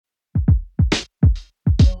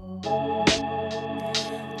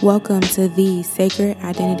Welcome to the Sacred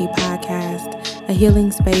Identity Podcast, a healing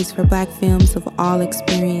space for Black femmes of all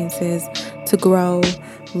experiences to grow,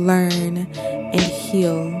 learn, and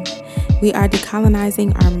heal. We are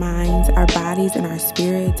decolonizing our minds, our bodies, and our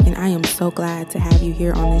spirits, and I am so glad to have you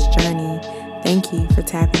here on this journey. Thank you for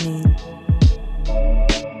tapping in.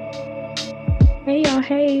 Hey y'all,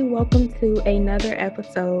 hey, welcome to another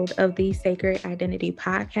episode of the Sacred Identity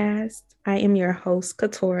Podcast. I am your host,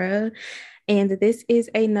 Katora, and this is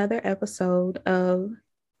another episode of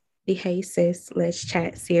the Hey Sis, Let's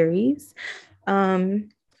Chat series.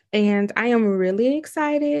 And I am really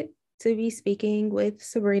excited to be speaking with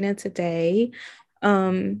Sabrina today.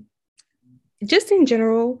 Just in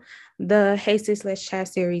general, the Hey Sis, Let's Chat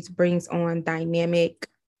series brings on dynamic,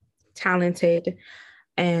 talented,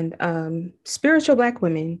 and spiritual Black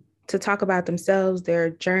women to talk about themselves, their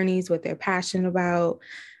journeys, what they're passionate about,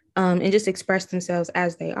 and just express themselves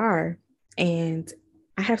as they are. And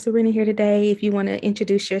I have Sabrina here today. If you want to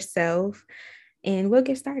introduce yourself, and we'll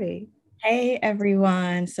get started. Hey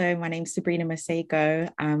everyone. So my name's Sabrina Masego.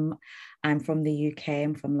 I'm from the UK.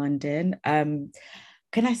 I'm from London. Can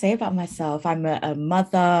I say about myself? I'm a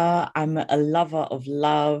mother. I'm a lover of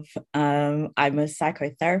love. I'm a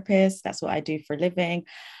psychotherapist. That's what I do for a living.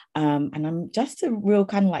 And I'm just a real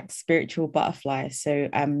kind of like spiritual butterfly. So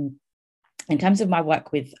in terms of my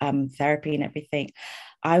work with therapy and everything,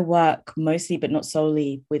 I work mostly, but not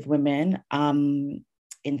solely, with women in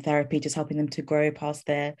therapy, just helping them to grow past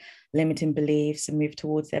their limiting beliefs and move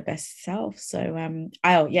towards their best self. So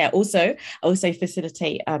I also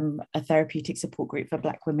facilitate a therapeutic support group for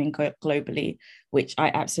Black women globally, which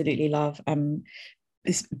I absolutely love.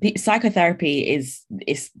 Psychotherapy is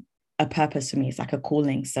a purpose for me. It's like a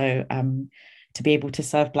calling. So to be able to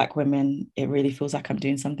serve Black women, it really feels like I'm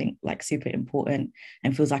doing something like super important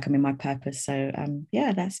and feels like I'm in my purpose. So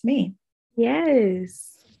that's me.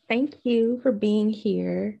 Yes. Thank you for being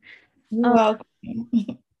here. You're welcome.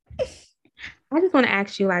 I just want to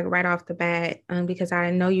ask you, like, right off the bat, because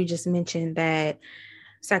I know you just mentioned that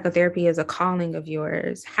psychotherapy is a calling of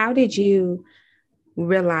yours. How did you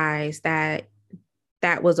realize that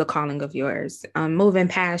that was a calling of yours? Moving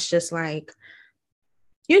past just like,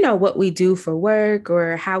 what we do for work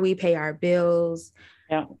or how we pay our bills.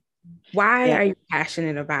 Yeah. Why are you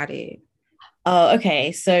passionate about it? Oh,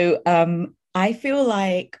 okay. So I feel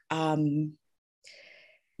like,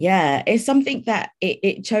 it's something that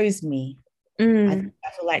it chose me. I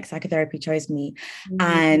feel like psychotherapy chose me.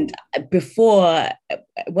 And before,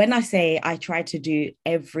 when I say I tried to do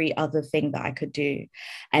every other thing that I could do,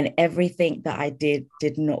 and everything that I did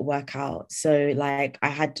not work out. So like I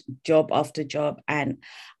had job after job, and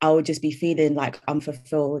I would just be feeling like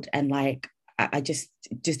unfulfilled, and like I just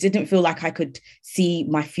didn't feel like I could see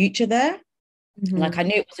my future there. Like I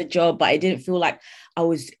knew it was a job, but I didn't feel like I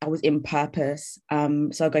was in purpose.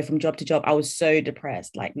 So I go from job to job. I was so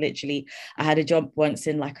depressed. Like literally, I had a job once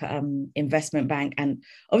in like a investment bank, and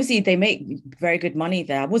obviously they make very good money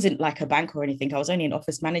there. I wasn't like a banker or anything. I was only in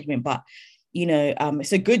office management, but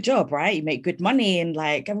it's a good job, right? You make good money, and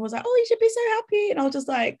like everyone was like, "Oh, you should be so happy," and I was just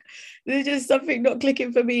like, "There's just something not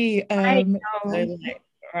clicking for me." I know.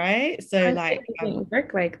 Right? So like, it doesn't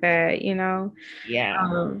work like that,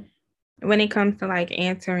 Yeah. When it comes to like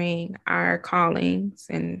answering our callings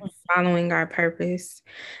and following our purpose,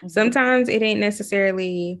 sometimes it ain't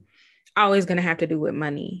necessarily always going to have to do with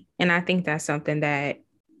money. And I think that's something that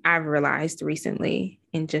I've realized recently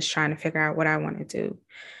in just trying to figure out what I want to do.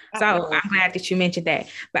 So I'm glad that you mentioned that,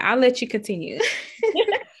 but I'll let you continue.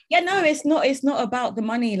 Yeah, no, it's not about the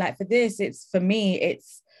money. Like for this, it's for me,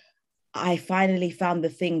 I finally found the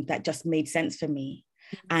thing that just made sense for me.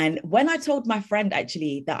 And when I told my friend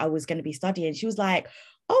actually that I was going to be studying, she was like,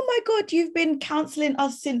 "Oh my God, you've been counseling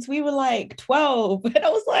us since we were like 12." And I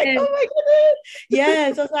was like, "Oh my goodness."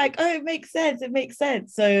 Yeah. So I was like, "Oh, it makes sense. It makes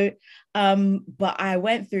sense." So, but I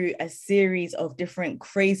went through a series of different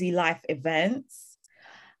crazy life events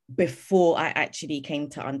before I actually came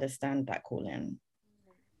to understand that calling.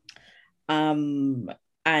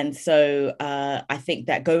 And so I think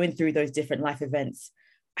that going through those different life events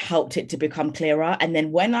helped it to become clearer. And then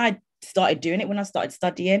when I started doing it, when I started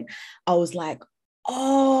studying, I was like,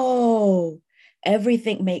 oh,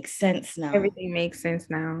 everything makes sense now. Everything makes sense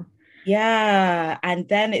now. Yeah. And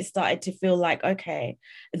then it started to feel like, okay,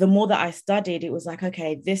 the more that I studied, it was like,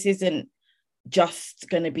 okay, this isn't just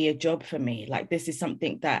going to be a job for me. Like, this is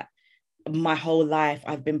something that my whole life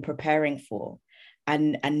I've been preparing for.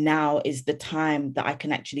 And now is the time that I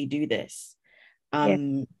can actually do this.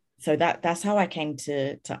 So that's how I came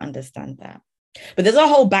to understand that. But there's a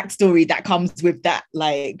whole backstory that comes with that,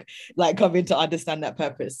 like coming to understand that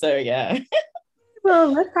purpose. So yeah.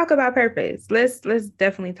 Well, let's talk about purpose. Let's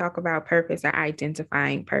definitely talk about purpose or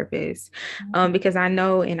identifying purpose. Because I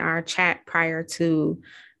know in our chat prior to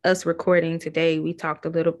us recording today, we talked a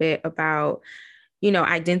little bit about,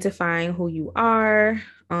 identifying who you are.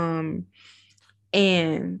 And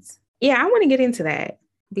yeah, I want to get into that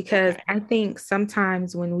because Okay. I think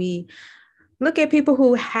sometimes when we look at people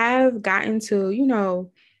who have gotten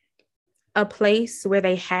to, a place where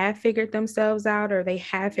they have figured themselves out or they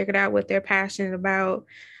have figured out what they're passionate about,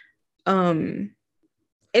 um,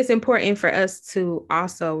 it's important for us to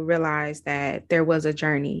also realize that there was a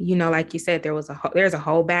journey. Like you said, there's a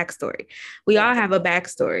whole backstory. We all Yes. have a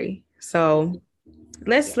backstory. So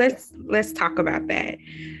let's Yeah. let's talk about that.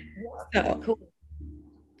 So Cool.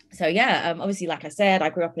 So yeah, obviously, like I said,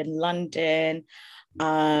 I grew up in London.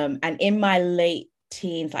 And in my late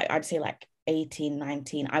teens, like I'd say like 18,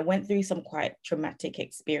 19, I went through some quite traumatic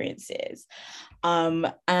experiences.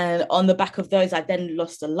 And on the back of those, I then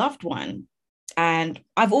lost a loved one. And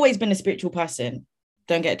I've always been a spiritual person.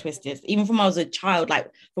 Don't get it twisted. Even from when I was a child, like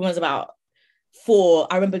from when I was about 4,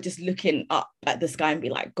 I remember just looking up at the sky and be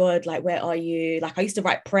like, God, like, where are you? Like, I used to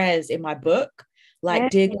write prayers in my book, like, yeah,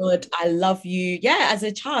 dear God, I love you. Yeah, as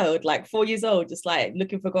a child, like 4 years old, just like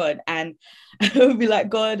looking for God. And I would be like,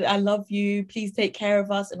 God, I love you. Please take care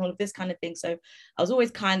of us and all of this kind of thing. So I was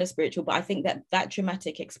always kind of spiritual, but I think that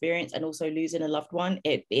traumatic experience and also losing a loved one,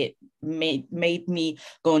 it made me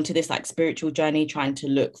go into this like spiritual journey trying to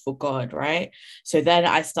look for God, right? So then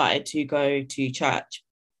I started to go to church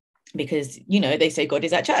because they say God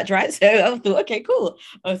is at church, right? So I thought, okay, cool,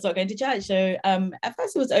 I'll start going to church. So at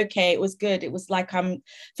first it was okay, it was good. It was like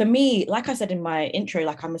for me, like I said in my intro,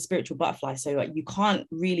 like I'm a spiritual butterfly, so like, you can't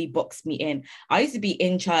really box me in. I used to be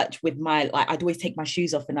in church with my, like, I'd always take my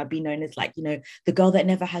shoes off and I'd be known as like, the girl that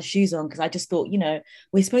never has shoes on, because I just thought,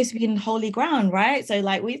 we're supposed to be in holy ground, right? So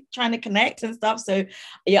like we're trying to connect and stuff. So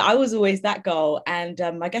yeah, I was always that girl. And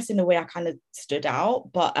I guess in a way I kind of stood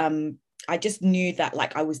out, but I just knew that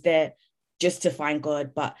like I was there just to find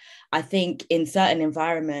God. But I think in certain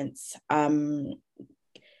environments, and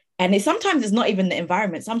sometimes it's not even the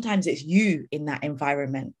environment, sometimes it's you in that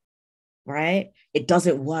environment, right? It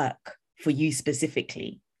doesn't work for you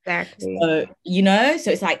specifically. exactly.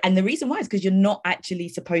 So it's like, and the reason why is because you're not actually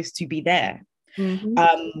supposed to be there.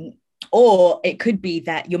 Mm-hmm. Or it could be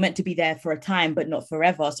that you're meant to be there for a time but not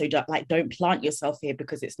forever, so don't plant yourself here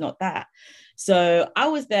because it's not that. So I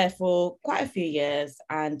was there for quite a few years,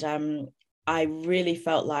 and I really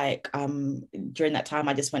felt like during that time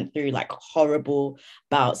I just went through like horrible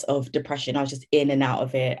bouts of depression. I was just in and out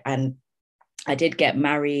of it, and I did get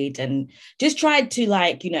married and just tried to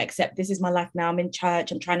like, accept this is my life now. I'm in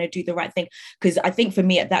church. I'm trying to do the right thing. Because I think for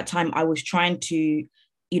me at that time, I was trying to,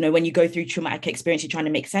 when you go through traumatic experience, you're trying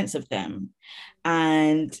to make sense of them.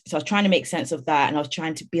 And so I was trying to make sense of that. And I was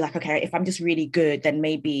trying to be like, okay, if I'm just really good, then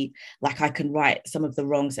maybe like I can right some of the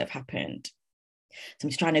wrongs that have happened. So I'm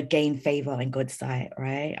just trying to gain favor in God's sight,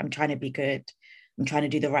 right? I'm trying to be good. I'm trying to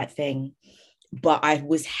do the right thing. But I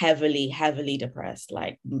was heavily, heavily depressed,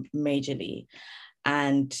 like majorly.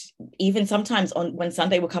 And even sometimes when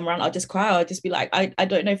Sunday would come around, I'll just cry. I'll just be like, I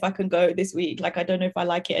don't know if I can go this week. Like, I don't know if I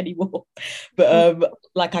like it anymore. But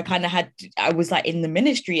like I was like in the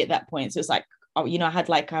ministry at that point. So it's like, I had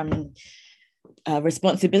like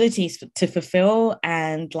responsibilities to fulfill.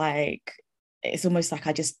 And like, it's almost like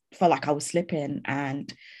I just felt like I was slipping.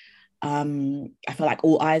 And I feel like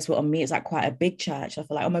all eyes were on me. It's like quite a big church. I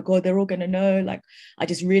feel like, oh my God, they're all gonna know. Like, I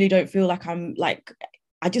just really don't feel like I'm like,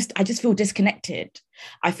 I just feel disconnected.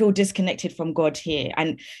 I feel disconnected from God here.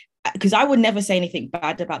 And because I would never say anything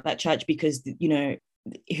bad about that church, because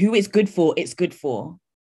who it's good for,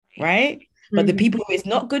 right? But the Mm-hmm. people who it's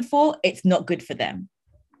not good for, it's not good for them.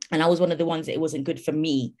 And I was one of the ones that it wasn't good for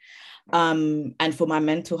me, and for my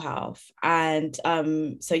mental health. And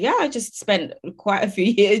so yeah, I just spent quite a few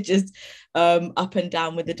years just up and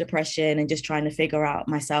down with the depression and just trying to figure out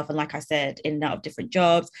myself. And like I said, in and out of different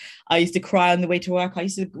jobs. I used to cry on the way to work. I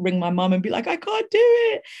used to ring my mom and be like, I can't do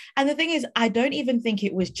it. And the thing is, I don't even think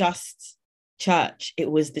it was just church.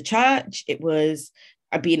 It was the church, it was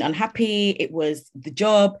being unhappy, it was the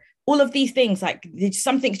job, all of these things. Like,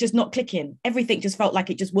 something's just not clicking. Everything just felt like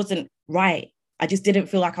it just wasn't right. I just didn't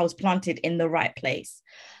feel like I was planted in the right place.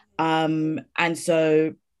 And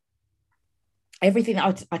so everything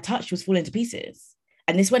that I touched was falling to pieces.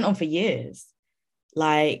 And this went on for years,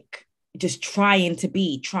 like just trying to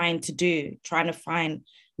do, trying to find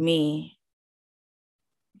me,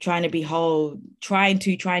 trying to be whole, trying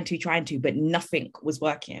to, but nothing was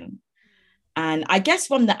working. And I guess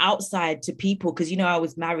from the outside to people, because, you know, I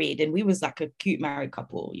was married and we was like a cute married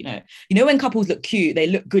couple, you know, when couples look cute, they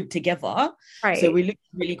look good together. Right. So we looked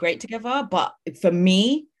really great together. But for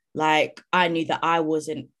me, like, I knew that I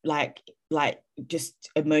wasn't like just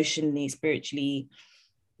emotionally, spiritually,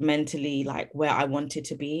 mentally, like where I wanted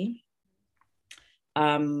to be.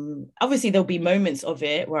 Obviously there'll be moments of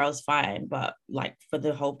it where I was fine, but like for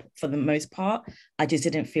the most part, I just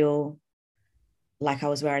didn't feel like I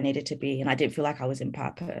was where I needed to be, and I didn't feel like I was in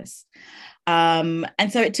purpose. And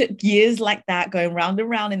so it took years like that, going round and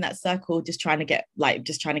round in that circle, just trying to get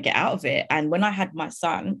out of it. And when I had my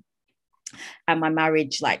son and my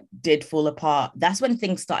marriage like did fall apart, that's when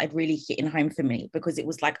things started really hitting home for me, because it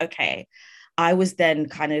was like, okay, I was then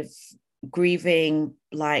kind of grieving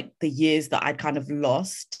like the years that I'd kind of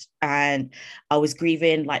lost, and I was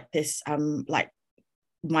grieving like this like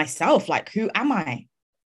myself, like who am I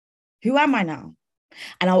now?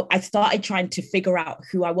 And I started trying to figure out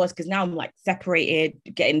who I was, because now I'm like separated,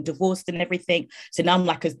 getting divorced and everything. So now I'm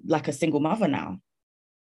like a single mother now.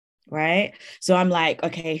 Right. So I'm like,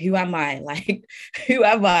 okay, who am I? Like, who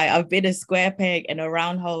am I? I've been a square peg in a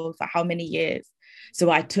round hole for how many years? So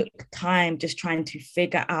I took time just trying to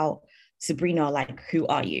figure out, Sabrina, like, who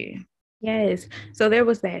are you? Yes. So there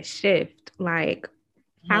was that shift. Like,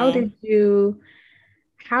 how Mhm.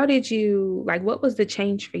 did you, like, what was the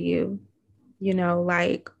change for you?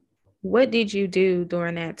 Like, what did you do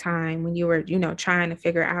during that time when you were, trying to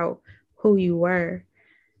figure out who you were?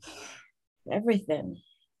 Everything.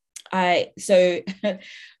 So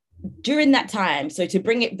during that time, so to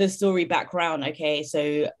bring the story back around, okay,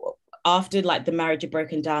 so after like the marriage had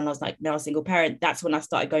broken down, I was like now a single parent. That's when I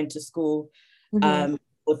started going to school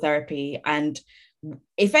for therapy. And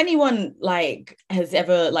if anyone like has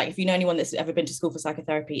ever, like, if you know anyone that's ever been to school for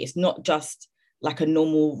psychotherapy, it's not just like a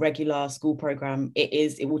normal regular school program.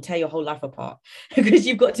 It will tear your whole life apart because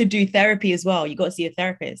you've got to do therapy as well. You got to see a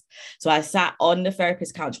therapist. So I sat on the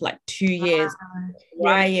therapist couch for like 2 years, Yeah.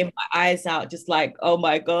 crying my eyes out, just like, oh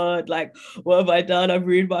my God, like, what have I done? I've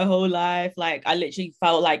ruined my whole life. Like, I literally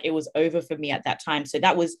felt like it was over for me at that time. So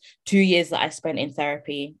that was 2 years that I spent in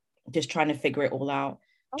therapy, just trying to figure it all out,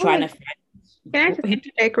 Oh trying my, to can I just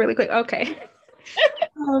interject really quick? Okay.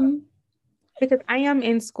 Um, because I am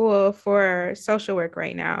in school for social work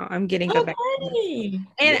right now. I'm getting a bachelor's. okay.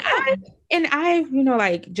 And Yeah. I've,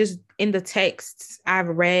 like just in the texts I've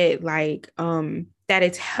read like that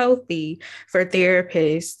it's healthy for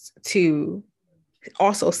therapists to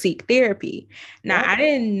also seek therapy. Now, Yep. I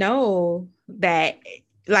didn't know that,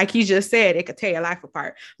 like you just said, it could tear your life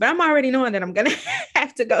apart. But I'm already knowing that I'm gonna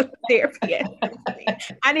have to go to therapy at some point.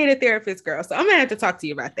 I need a therapist, girl. So I'm gonna have to talk to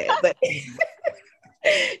you about that. But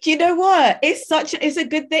Do you know what? It's a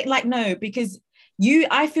good thing. Like, no, because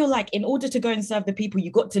I feel like in order to go and serve the people, you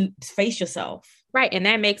got to face yourself. right, and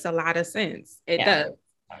that makes a lot of sense. It Yeah. does.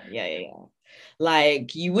 Yeah.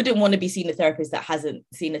 Like, you wouldn't want to be seeing a therapist that hasn't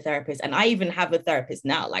seen a therapist. And I even have a therapist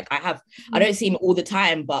now. Like, I don't see him all the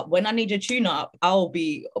time, but when I need a tune up, I'll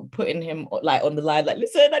be putting him like on the line, like,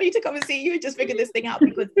 listen, I need to come and see you and just figure this thing out,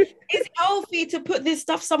 because it's healthy to put this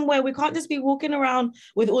stuff somewhere. We can't just be walking around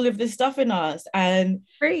with all of this stuff in us. And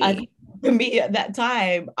I, Great. for me at that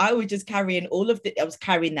time, I was just carrying I was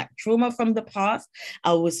carrying that trauma from the past.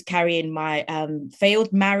 I was carrying my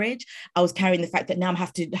failed marriage. I was carrying the fact that now I'm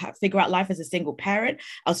have to figure out life as a single parent.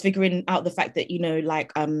 I was figuring out the fact that,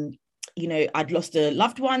 I'd lost a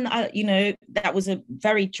loved one. That was a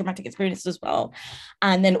very traumatic experience as well.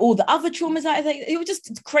 And then all the other traumas, it was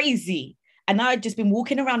just crazy. And I'd just been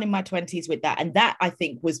walking around in my 20s with that. And that, I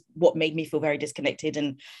think, was what made me feel very disconnected.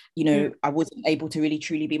 And, I wasn't able to really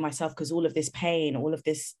truly be myself, because all of this pain, all of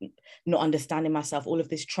this not understanding myself, all of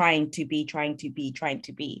this trying to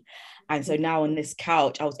be. And so now on this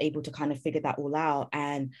couch, I was able to kind of figure that all out,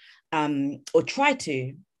 and or try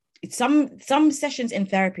to. Some sessions in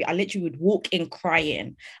therapy, I literally would walk in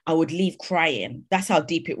crying. I would leave crying. That's how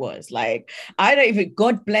deep it was. Like, I don't even,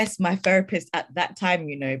 God bless my therapist at that time,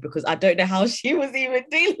 because I don't know how she was even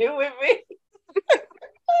dealing with me.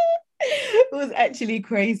 It was actually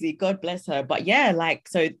crazy. God bless her. But yeah, like,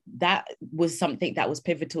 so that was something that was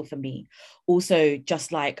pivotal for me. Also,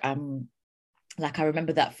 just like I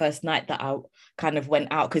remember that first night that I kind of went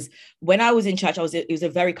out, because when I was in church, it was a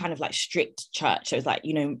very kind of like strict church. So it was like,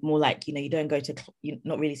 more like, you don't go to, you're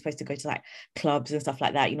not really supposed to go to like clubs and stuff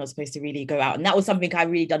like that. You're not supposed to really go out. And that was something I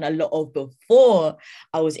really done a lot of before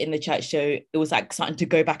I was in the church. So it was like something to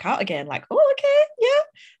go back out again. Like, oh, okay, yeah.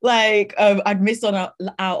 Like, I'd missed out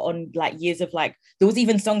on like years of like, there was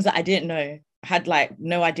even songs that I didn't know. Had like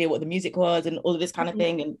no idea what the music was and all of this kind of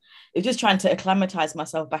thing, and it was just trying to acclimatize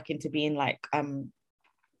myself back into being like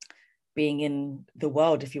being in the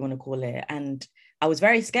world, if you want to call it. And I was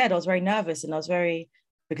very scared. I was very nervous, and I was very,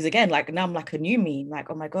 because again, like now I'm like a new me, like,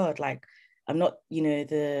 oh my God, like I'm not,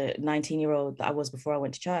 the 19-year-old that I was before I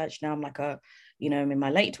went to church. Now I'm like I'm in my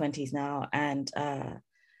late 20s now. And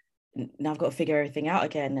now I've got to figure everything out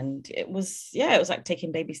again. And it was like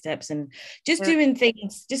taking baby steps and just doing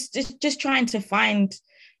things, just trying to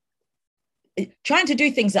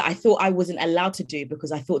do things that I thought I wasn't allowed to do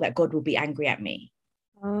because I thought that God would be angry at me.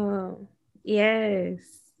 Oh, yes.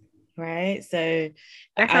 Right. So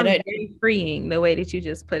that sounds very freeing, the way that you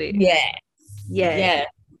just put it. Yeah.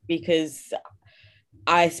 Because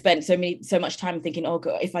I spent so much time thinking, oh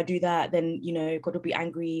God, if I do that, then God will be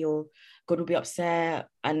angry or God will be upset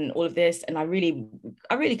and all of this. And I really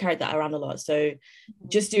carried that around a lot. So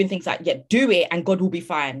just doing things like, do it and God will be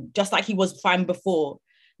fine, just like he was fine before.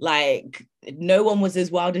 Like no one was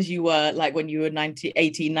as wild as you were, like when you were 19,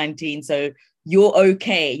 18, 19. So you're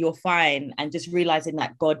okay, you're fine. And just realizing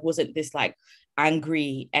that God wasn't this like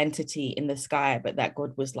angry entity in the sky, but that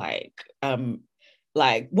God was like,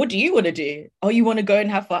 what do you want to do? Oh, you want to go and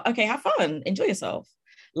have fun? Okay, have fun, enjoy yourself.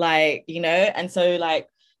 And so like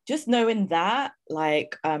just knowing that,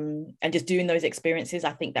 and just doing those experiences,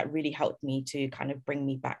 I think that really helped me to kind of bring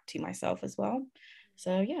me back to myself as well.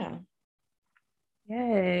 So yeah.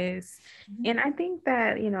 Yes. And I think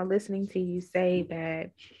that, listening to you say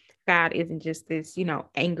that God isn't just this,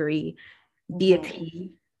 angry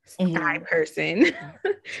deity sky person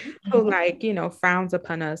who like, frowns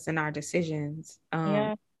upon us and our decisions,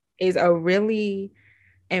 is a really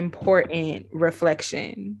important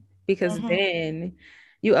reflection, because then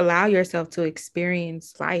you allow yourself to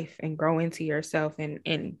experience life and grow into yourself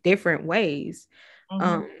in different ways.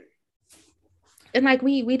 And like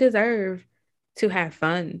we deserve to have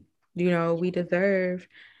fun, we deserve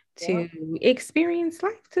to experience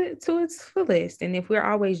life to its fullest. And if we're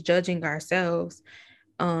always judging ourselves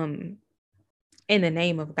in the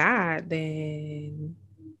name of God, then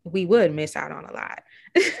we would miss out on a lot.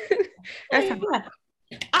 That's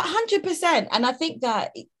 100%. And I think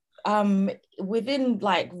that within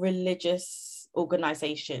like religious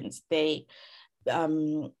organizations, they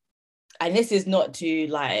and this is not to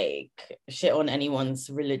like shit on anyone's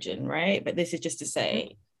religion, right? But this is just to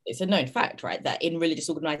say it's a known fact, right? That in religious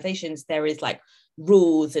organizations, there is like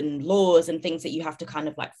rules and laws and things that you have to kind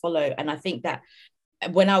of like follow. And I think that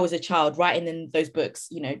when I was a child, writing in those books,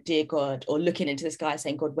 dear God, or looking into the sky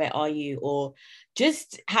saying, God, where are you? Or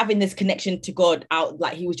just having this connection to God out,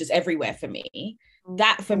 like he was just everywhere for me.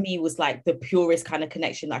 That for me was like the purest kind of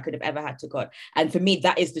connection I could have ever had to God. And for me,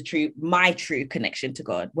 that is my true connection to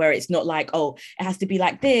God, where it's not like, oh, it has to be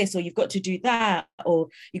like this, or you've got to do that, or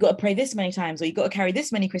you got to pray this many times, or you got to carry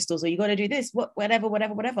this many crystals, or you got to do this, whatever.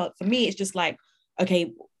 For me, it's just like,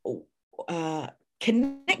 okay,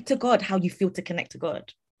 connect to God how you feel to connect to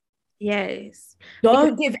God. Yes.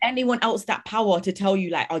 Don't give anyone else that power to tell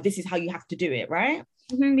you like, oh, this is how you have to do it, right?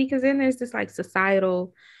 Because then there's this like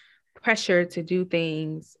societal pressure to do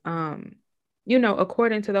things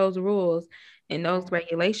according to those rules and those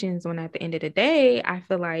regulations, when at the end of the day, I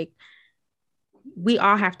feel like we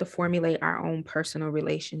all have to formulate our own personal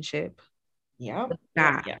relationship with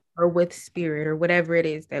God or with spirit or whatever it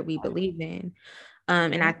is that we believe in.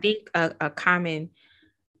 And I think a common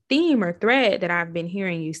theme or thread that I've been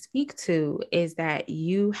hearing you speak to is that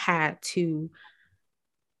you had to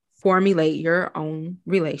formulate your own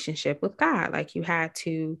relationship with God. Like you had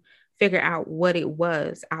to figure out what it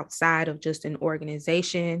was outside of just an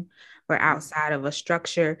organization or outside of a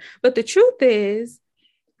structure. But the truth is,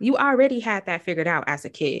 you already had that figured out as a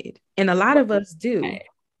kid. And a lot of us do.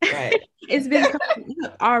 Right. It's been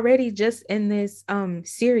already just in this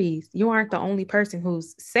series. You aren't the only person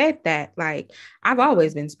who's said that. Like, I've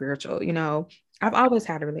always been spiritual, I've always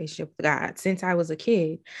had a relationship with God since I was a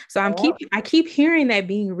kid. So I keep hearing that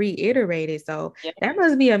being reiterated. So that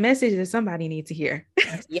must be a message that somebody needs to hear.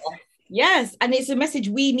 Yes. And it's a message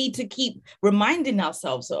we need to keep reminding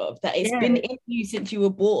ourselves of, that it's been in you since you were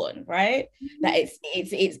born, right? That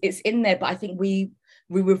it's in there, but I think we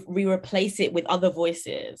replace it with other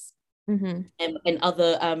voices. And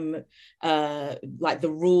other like the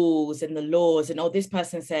rules and the laws, and this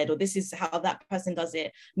person said, or this is how that person does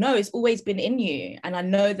it. No, it's always been in you, and I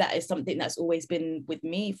know that is something that's always been with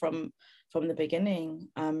me from the beginning.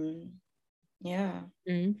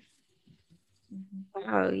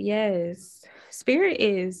 Oh yes, spirit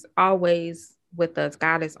is always with us.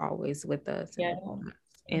 God is always with us.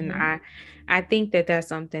 And I think that that's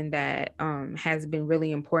something that has been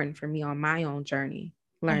really important for me on my own journey,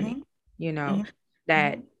 learning,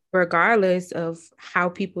 that regardless of how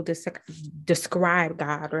people describe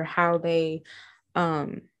God or how they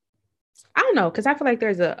I don't know, because I feel like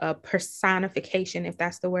there's a personification, if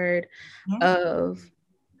that's the word,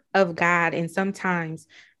 of God, and sometimes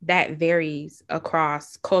that varies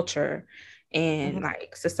across culture and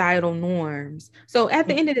like societal norms. So at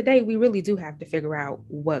the end of the day, we really do have to figure out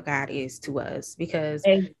what God is to us, because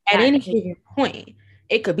at any given point,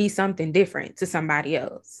 it could be something different to somebody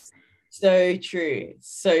else. So true.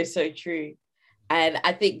 So true. And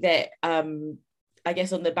I think that I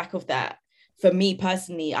guess on the back of that, for me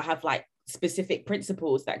personally, I have like specific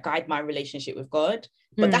principles that guide my relationship with God.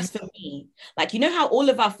 But that's for me. Like, you know how all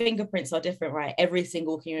of our fingerprints are different, right? Every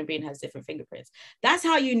single human being has different fingerprints. That's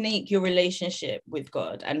how unique your relationship with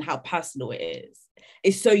God and how personal it is.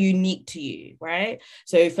 It's so unique to you, right?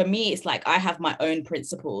 So for me, it's like I have my own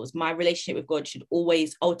principles. My relationship with God should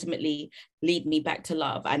always ultimately lead me back to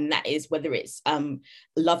love. And that is whether it's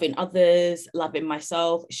loving others, loving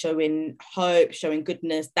myself, showing hope, showing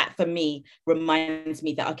goodness. That for me reminds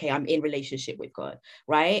me that, okay, I'm in relationship with God,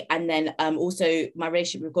 right? And then also my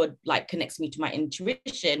relationship with God like connects me to my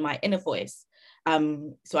intuition, my inner voice.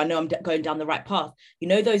 So I know I'm going down the right path. You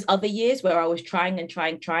know, those other years where I was trying,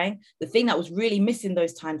 the thing that was really missing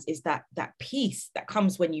those times is that peace that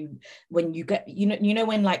comes when you get,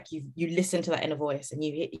 when like you listen to that inner voice and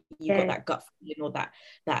you got that gut feeling, or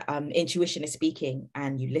that intuition is speaking,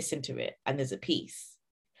 and you listen to it and there's a peace.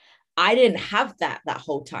 I didn't have that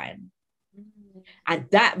whole time. And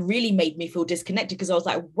that really made me feel disconnected, because I was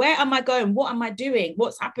like, where am I going? What am I doing?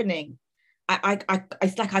 What's happening?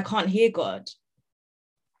 It's like I can't hear God,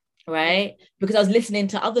 right? Because I was listening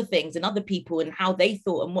to other things and other people and how they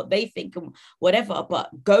thought and what they think and whatever.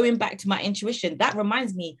 But going back to my intuition, that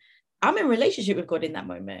reminds me I'm in relationship with God in that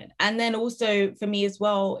moment. And then also for me as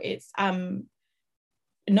well, it's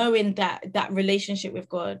knowing that relationship with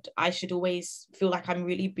God, I should always feel like I'm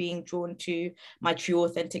really being drawn to my true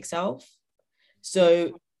authentic self.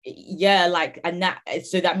 So yeah, like, and that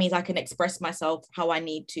means I can express myself how I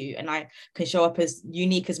need to, and I can show up as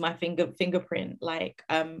unique as my fingerprint, like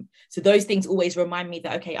so those things always remind me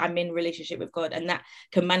that, okay, I'm in relationship with God, and that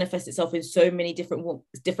can manifest itself in so many different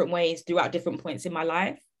ways throughout different points in my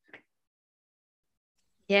life.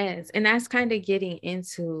 Yes, and that's kind of getting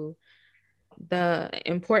into the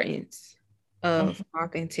importance of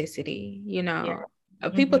authenticity.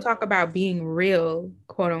 People talk about being real,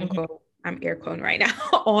 quote unquote. I'm air quoting right now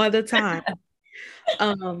all the time.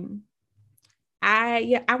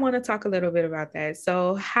 I want to talk a little bit about that.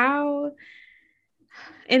 So how,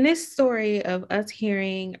 in this story of us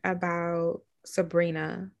hearing about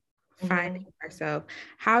Sabrina finding herself,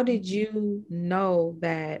 how did you know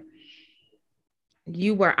that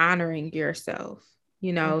you were honoring yourself,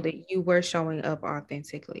 that you were showing up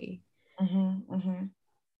authentically?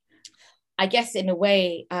 I guess in a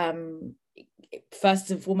way,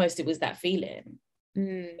 first and foremost, it was that feeling.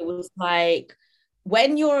 It was like,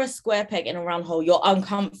 when you're a square peg in a round hole, you're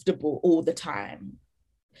uncomfortable all the time.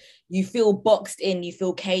 You feel boxed in, you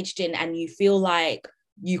feel caged in, and you feel like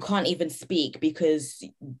you can't even speak because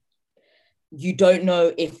you don't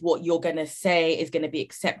know if what you're going to say is going to be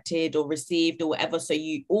accepted or received or whatever. So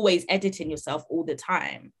you always editing yourself all the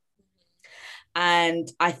time. And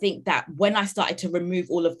I think that when I started to remove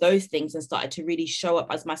all of those things and started to really show up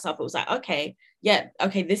as myself, it was like, okay,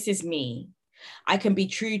 this is me. I can be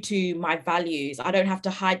true to my values. I don't have to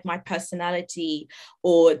hide my personality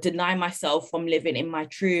or deny myself from living in my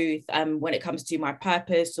truth when it comes to my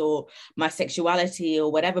purpose or my sexuality or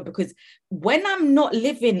whatever. Because when I'm not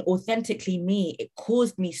living authentically me, it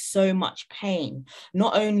caused me so much pain,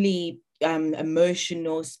 not only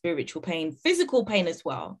emotional, spiritual pain, physical pain as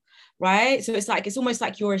well, right? So it's almost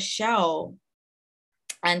like you're a shell.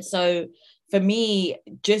 And so for me,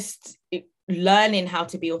 just learning how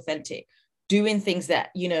to be authentic, doing things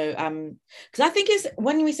that, because I think it's,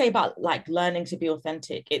 when we say about like learning to be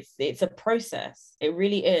authentic, it's a process. It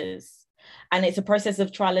really is. And it's a process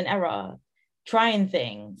of trial and error, trying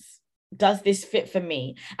things. Does this fit for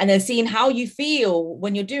me? And then seeing how you feel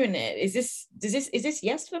when you're doing it. Is this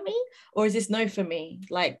yes for me? Or is this no for me?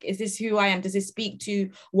 Like, is this who I am? Does this speak to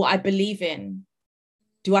what I believe in?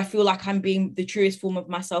 Do I feel like I'm being the truest form of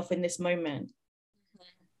myself in this moment?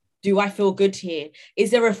 Do I feel good here?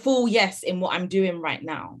 Is there a full yes in what I'm doing right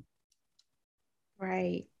now?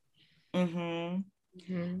 Right. So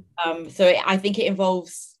I think it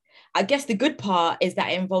involves, I guess the good part is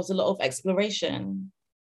that it involves a lot of exploration.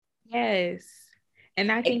 Yes. And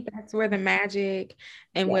I think that's where the magic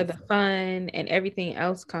and where the fun and everything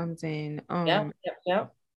else comes in. Yeah.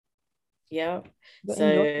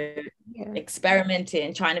 So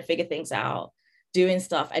experimenting, trying to figure things out, doing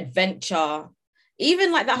stuff, adventure,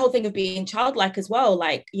 even like that whole thing of being childlike as well,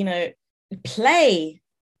 like, play.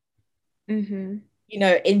 you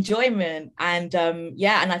know, enjoyment. And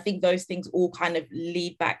yeah, and I think those things all kind of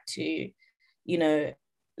lead back to, you know,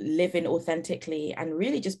 living authentically and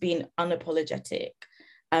really just being unapologetic.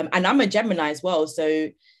 And I'm a Gemini as well, so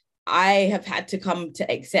I have had to come to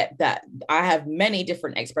accept that I have many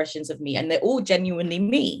different expressions of me and they're all genuinely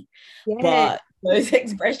me. Yes. But those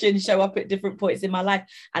expressions show up at different points in my life.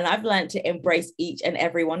 And I've learned to embrace each and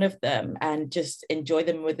every one of them and just enjoy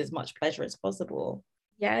them with as much pleasure as possible.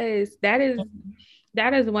 Yes, that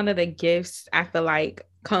is one of the gifts I feel like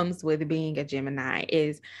comes with being a Gemini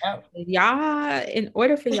is y'all, in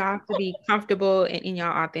order for y'all to be comfortable in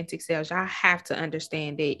your authentic selves, y'all have to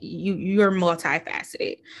understand that you're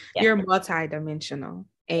multifaceted, you're multidimensional,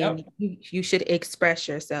 and you should express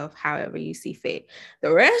yourself however you see fit.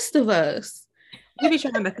 The rest of us, we be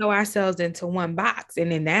trying to throw ourselves into one box,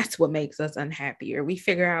 and then that's what makes us unhappy. Or we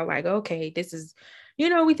figure out like, okay, this is, you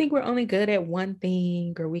know, we think we're only good at one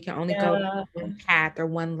thing, or we can only go one path or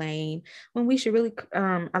one lane, when we should really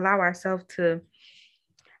allow ourselves to,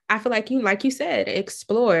 I feel like you said,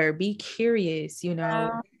 explore, be curious, you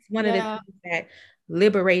know. One of the things that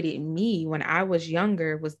liberated me when I was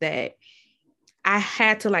younger was that I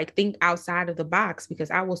had to like think outside of the box, because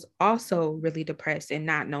I was also really depressed and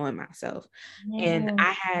not knowing myself. And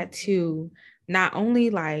I had to not only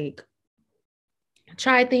like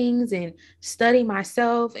try things and study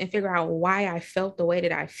myself and figure out why I felt the way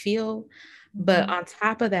that I feel, but on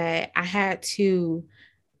top of that, I had to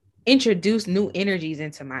introduce new energies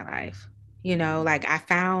into my life. You know, like I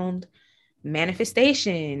found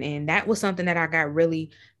manifestation, and that was something that I got really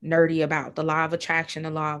nerdy about, the law of attraction, the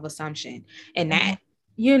law of assumption. And that,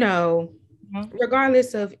 you know,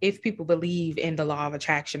 regardless of if people believe in the law of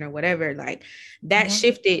attraction or whatever, like that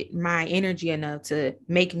shifted my energy enough to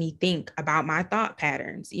make me think about my thought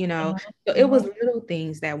patterns, you know. So it was little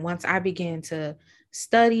things that once I began to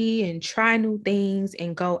study and try new things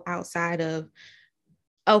and go outside of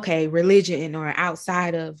religion, or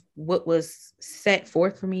outside of what was set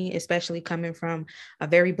forth for me, especially coming from a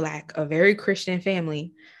very Black, a very Christian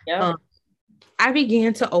family, I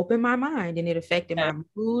began to open my mind, and it affected my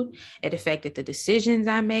mood. It affected the decisions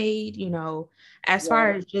I made, you know, as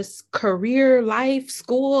far as just career, life,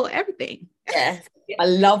 school, everything. Yes, I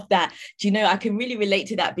love that. Do you know, I can really relate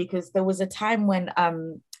to that, because there was a time when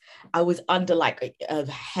I was under like a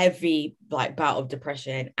heavy like bout of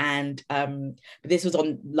depression, and this was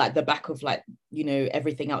on like the back of like, you know,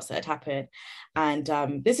 everything else that had happened,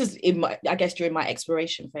 and this is in my, I guess, during my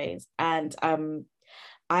exploration phase, and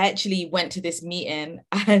I actually went to this meeting,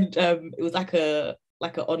 and it was like an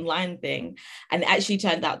online thing, and it actually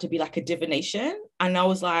turned out to be like a divination, and I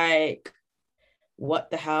was like,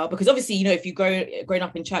 what the hell? Because obviously, you know, if you growing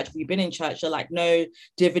up in church, if you've been in church, you're like, no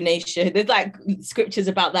divination. There's like scriptures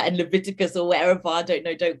about that in Leviticus or wherever. I don't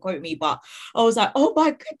know, don't quote me. But I was like, oh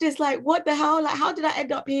my goodness, like what the hell? Like, how did I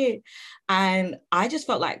end up here? And I just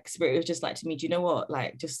felt like Spirit was just like to me, do you know what?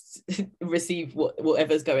 Like, just receive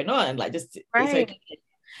whatever's going on. Like, just it's okay.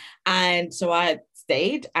 And so I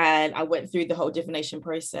stayed and I went through the whole divination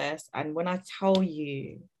process. And when I tell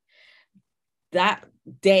you that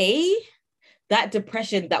day, that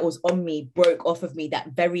depression that was on me broke off of me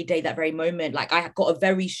that very day, that very moment. Like I got a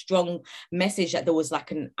very strong message that there was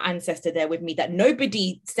like an ancestor there with me, that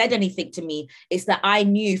nobody said anything to me. It's that I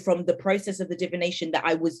knew from the process of the divination that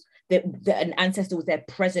I was, that an ancestor was there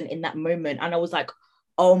present in that moment. And I was like,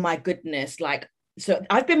 oh my goodness. Like, so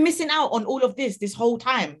I've been missing out on all of this whole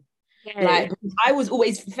time. Yes. Like I was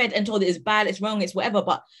always fed and told it's bad, it's wrong, it's whatever.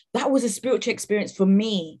 But that was a spiritual experience for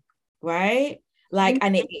me, right? Like,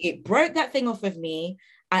 and it broke that thing off of me.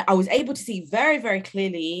 I was able to see very, very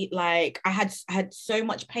clearly, like I had so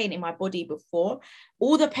much pain in my body before.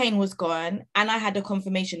 All the pain was gone. And I had a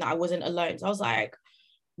confirmation that I wasn't alone. So I was like,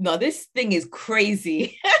 no, this thing is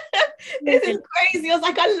crazy. This is crazy. I was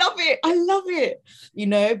like, I love it. I love it. You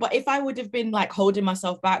know, but if I would have been like holding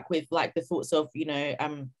myself back with like the thoughts of, you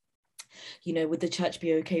know, would the church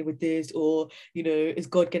be okay with this? Or, you know, is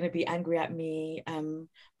God going to be angry at me?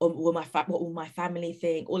 Or what will my family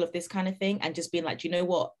think? All of this kind of thing. And just being like, you know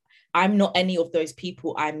what? I'm not any of those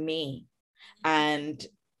people. I'm me. And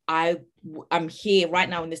I'm here right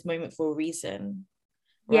now in this moment for a reason.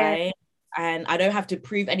 Right. Yes. And I don't have to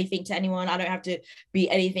prove anything to anyone. I don't have to be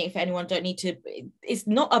anything for anyone. Don't need to. It's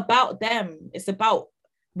not about them. It's about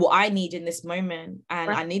what I need in this moment. And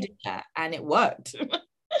right. I needed that. And it worked.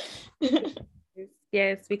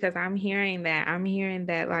 Yes, because I'm hearing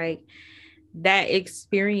that like that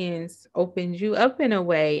experience opened you up in a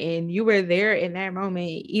way, and you were there in that moment,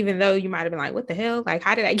 even though you might have been like, what the hell, like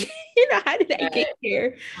how did I get how did I get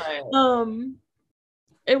here? Right.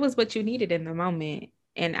 It was what you needed in the moment.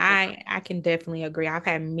 And I can definitely agree. I've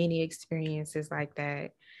had many experiences like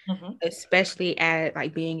that, Mm-hmm. especially at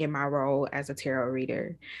like being in my role as a tarot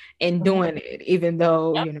reader and Mm-hmm. doing it, even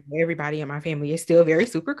though, Yep. you know, everybody in my family is still very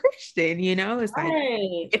super Christian, you know, it's like,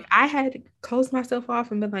 Right. if I had closed myself off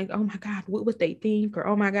and been like, oh my God, what would they think? Or,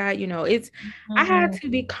 oh my God, you know, I had Mm-hmm. to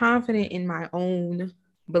be confident in my own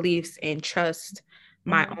beliefs and trust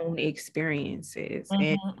my Mm-hmm. own experiences.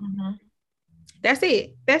 And Mm-hmm. that's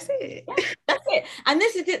it. That's it. Yeah, that's it. And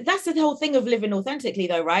that's the whole thing of living authentically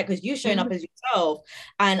though, right? Because you're showing up as yourself.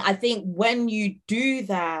 And I think when you do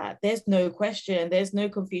that, there's no question, there's no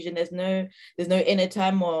confusion, there's no inner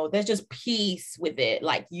turmoil. There's just peace with it.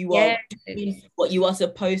 Like you are Yes. doing what you are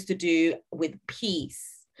supposed to do with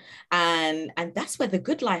peace. And that's where the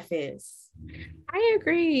good life is. I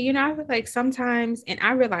agree. You know, I feel like sometimes, and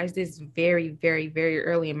I realized this very, very, very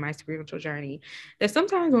early in my spiritual journey, that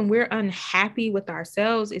sometimes when we're unhappy with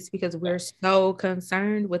ourselves, it's because we're so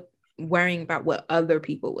concerned with worrying about what other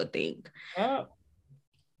people would think. Yeah.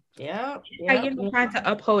 Yeah. Like, Yeah. you know, trying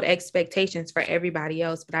to uphold expectations for everybody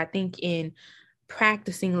else. But I think in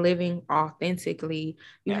practicing living authentically,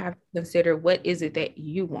 you Yeah. have to consider, what is it that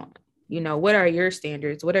you want? You know, what are your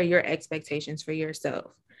standards? What are your expectations for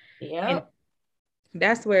yourself? And Yeah.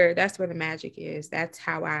 that's where the magic is. That's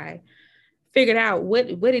how I figured out what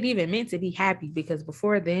it even meant to be happy, because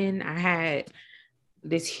before then I had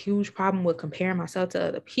this huge problem with comparing myself to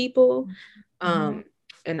other people, Mm-hmm.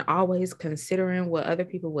 and always considering what other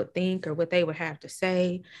people would think or what they would have to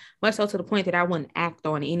say, much so to the point that I wouldn't act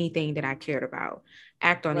on anything that I cared about,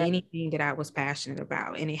 act on Right. anything that I was passionate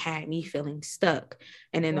about, and it had me feeling stuck.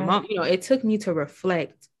 And in the Right. moment, you know, it took me to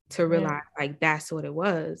reflect to Yeah. realize like that's what it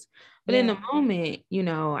was. But in Yeah. the moment, you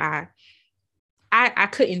know, I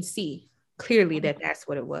couldn't see clearly that that's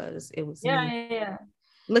what it was. It was Yeah. me Yeah. Yeah.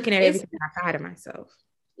 looking at It's everything outside of myself.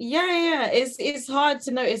 yeah. It's hard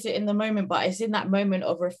to notice it in the moment, but it's in that moment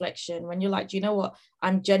of reflection when you're like, do you know what?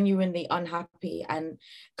 I'm genuinely unhappy, and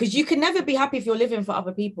because you can never be happy if you're living for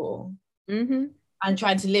other people Mm-hmm. and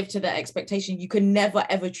trying to live to their expectation. You can never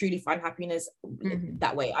ever truly find happiness Mm-hmm.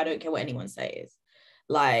 that way. I don't care what anyone says.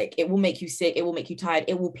 Like it will make you sick, it will make you tired,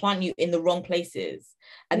 it will plant you in the wrong places,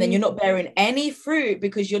 and then you're not bearing any fruit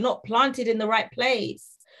because you're not planted in the right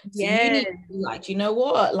place. So you need Yes, to be like, you know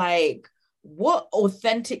what, like what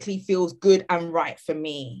authentically feels good and right for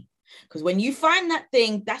me, because when you find that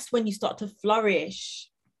thing, that's when you start to flourish.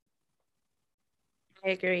 I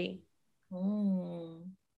agree. Mm.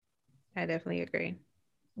 I definitely agree.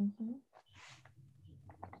 Mm-hmm.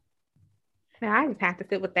 Now I just have to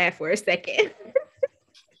sit with that for a second.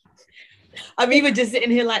 I'm even just sitting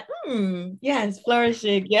here like, yes,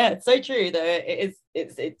 flourishing. Yeah, it's so true though.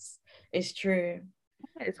 It's true.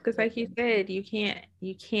 It's because, like you said, you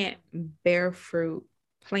can't bear fruit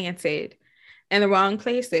planted in the wrong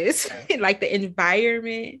places. Like the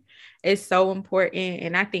environment is so important,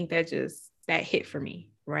 and I think that hit for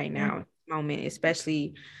me right now, moment,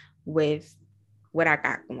 especially with what I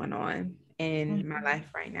got going on in my life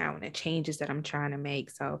right now and the changes that I'm trying to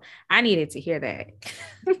make. So I needed to hear that.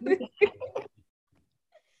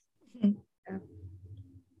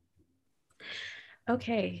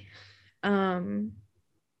 Okay. Um,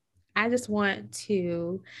 I just want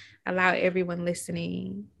to allow everyone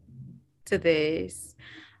listening to this,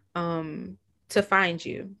 um, to find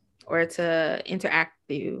you or to interact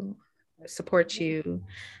with you, support you.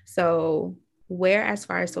 So, where, as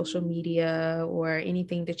far as social media or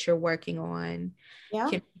anything that you're working on, Yeah.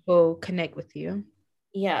 can people connect with you?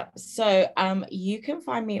 Yeah. So you can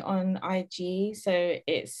find me on IG. So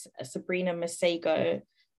it's Sabrina Masego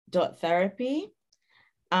therapy.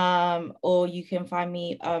 Or you can find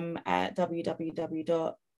me at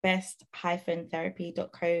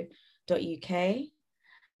www.best-therapy.co.uk.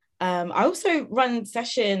 I also run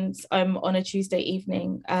sessions on a Tuesday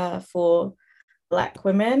evening for Black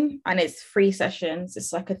women, and it's free sessions.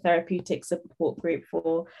 It's like a therapeutic support group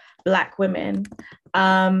for Black women,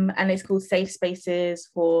 and it's called Safe Spaces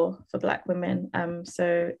for Black women.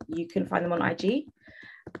 So you can find them on IG,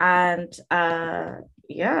 and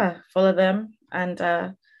yeah, follow them and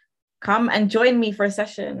come and join me for a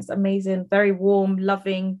session. It's amazing, very warm,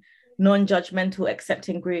 loving, non-judgmental,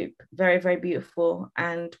 accepting group. Very, very beautiful,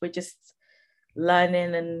 and we're just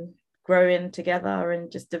learning and growing together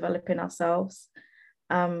and just developing ourselves.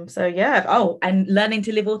 So yeah, and learning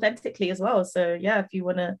to live authentically as well. So yeah, if you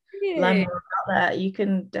want to learn Yeah, more about that, you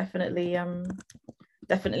can definitely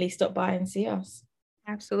stop by and see us.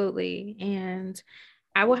 absolutely. And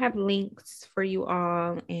I will have links for you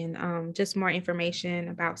all and just more information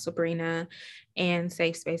about Sabrina and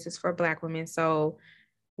Safe Spaces for Black Women. So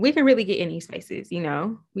we can really get in these spaces. You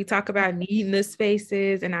know, we talk about needing the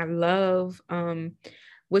spaces, and I love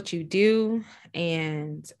what you do,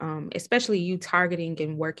 and especially you targeting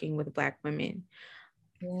and working with Black women.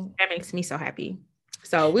 Yeah. That makes me so happy.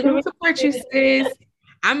 So we're gonna support you, sis.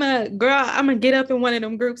 I'm gonna get up in one of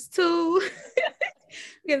them groups too.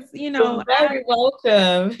 Because you know, you're very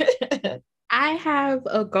welcome. I have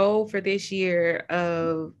a goal for this year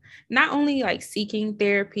of not only like seeking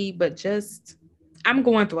therapy, but just I'm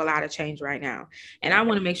going through a lot of change right now. And I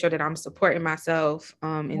want to make sure that I'm supporting myself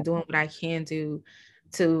and doing what I can do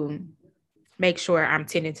to make sure I'm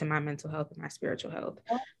tending to my mental health and my spiritual health.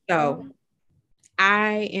 So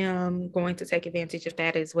I am going to take advantage of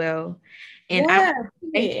that as well. And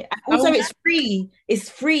also it's free. It's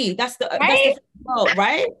free. That's the fault,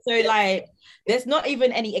 right? So like there's not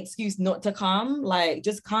even any excuse not to come. Like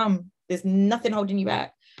just come. There's nothing holding you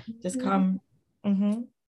back. Just come. Mm-hmm.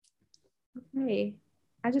 Okay.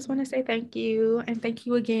 I just want to say thank you and thank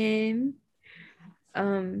you again.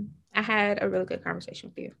 I had a really good conversation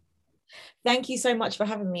with you. Thank you so much for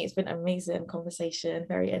having me. It's been an amazing conversation,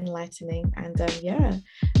 very enlightening. And yeah,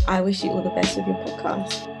 I wish you all the best with your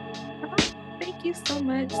podcast. Thank you so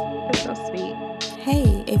much. That's so sweet.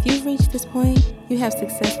 Hey, if you've reached this point, you have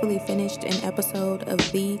successfully finished an episode of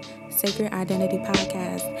the Sacred Identity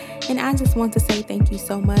Podcast. And I just want to say thank you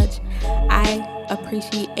so much. I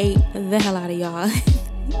appreciate the hell out of y'all.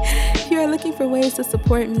 If you are looking for ways to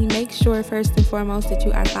support me, make sure first and foremost that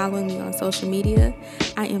you are following me on social media.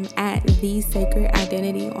 I am at The Sacred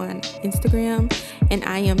Identity on Instagram, and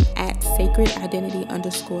I am at Sacred Identity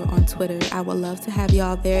 _ on Twitter. I would love to have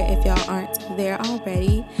y'all there if y'all aren't there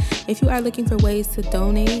already. If you are looking for ways to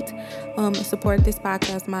donate, support this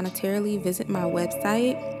podcast monetarily, visit my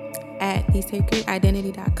website at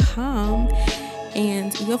thesacredidentity.com,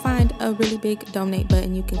 and you'll find a really big donate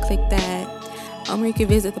button. You can click that. Or you can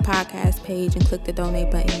visit the podcast page and click the donate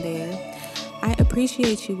button there. I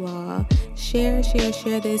appreciate you all. Share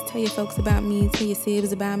this. Tell your folks about me. Tell your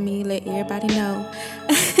sibs about me. Let everybody know.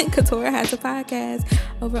 Katora has a podcast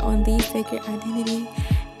over on The Sacred Identity.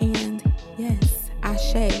 And yes,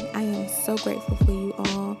 Ashe, I am so grateful for you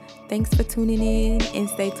all. Thanks for tuning in and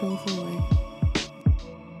stay tuned for more.